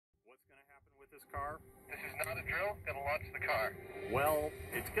this car? This is not a drill. Gonna launch the car. Well,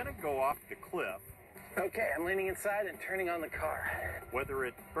 it's gonna go off the cliff. Okay, I'm leaning inside and turning on the car. Whether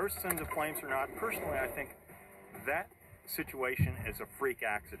it bursts into flames or not, personally, I think that situation is a freak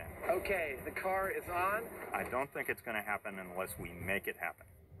accident. Okay, the car is on. I don't think it's gonna happen unless we make it happen.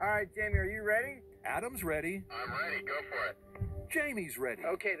 All right, Jamie, are you ready? Adam's ready. I'm ready. Go for it. Jamie's ready.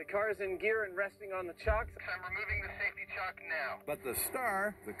 Okay, the car is in gear and resting on the chocks. I'm removing the safety chock now. But the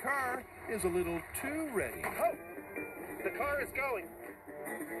star, the car, is a little too ready. Oh, the car is going.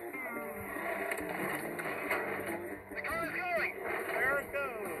 The car is going. There it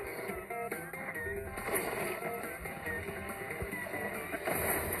goes.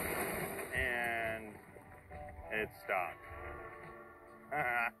 And it stopped.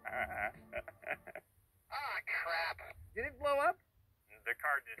 Ah, crap. Did it blow up? The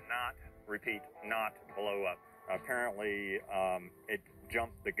car did not, repeat, not blow up. Apparently, it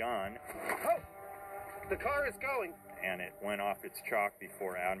jumped the gun. Oh, the car is going. And it went off its chock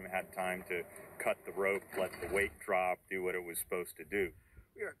before Adam had time to cut the rope, let the weight drop, do what it was supposed to do.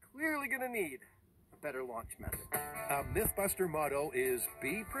 We are clearly going to need a better launch method. A Mythbuster motto is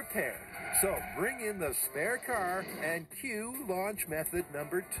be prepared. So bring in the spare car and cue launch method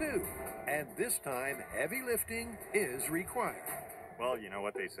number 2. And this time, heavy lifting is required. Well, you know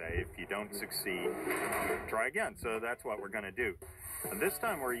what they say, if you don't succeed, try again. So that's what we're going to do. And this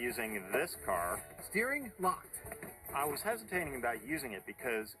time we're using this car. Steering locked. I was hesitating about using it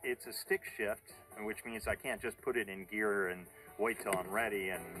because it's a stick shift, which means I can't just put it in gear and wait till I'm ready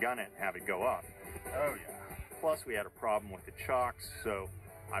and gun it and have it go off. Oh, yeah. Plus, we had a problem with the chocks, so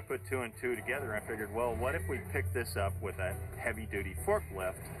I put 2 and 2 together and I figured, well, what if we pick this up with a heavy-duty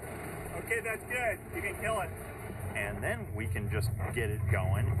forklift? Okay, that's good. You can kill it. And then we can just get it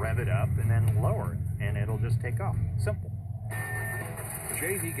going, rev it up, and then lower it, and it'll just take off. Simple.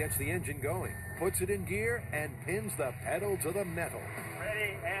 Jamie gets the engine going, puts it in gear, and pins the pedal to the metal.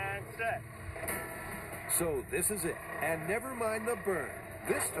 Ready and set. So this is it. And never mind the burn.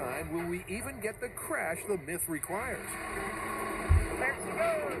 This time, will we even get the crash the myth requires? Let's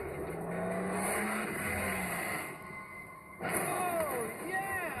go. Oh,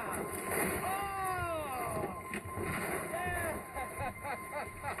 yeah. Oh, yeah.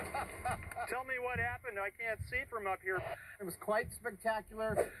 Tell me what happened. I can't see from up here. It was quite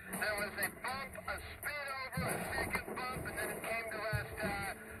spectacular. There was a bump, a spin over, a second bump, and then it came to rest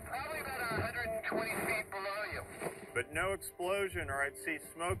probably about 120 feet below you. But no explosion or I'd see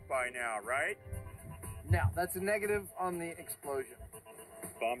smoke by now, right? No, that's a negative on the explosion.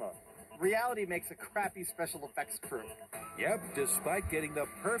 Bummer. Reality makes a crappy special effects crew. Yep, despite getting the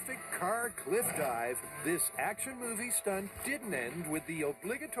perfect car cliff dive, this action movie stunt didn't end with the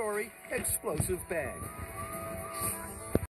obligatory explosive bang.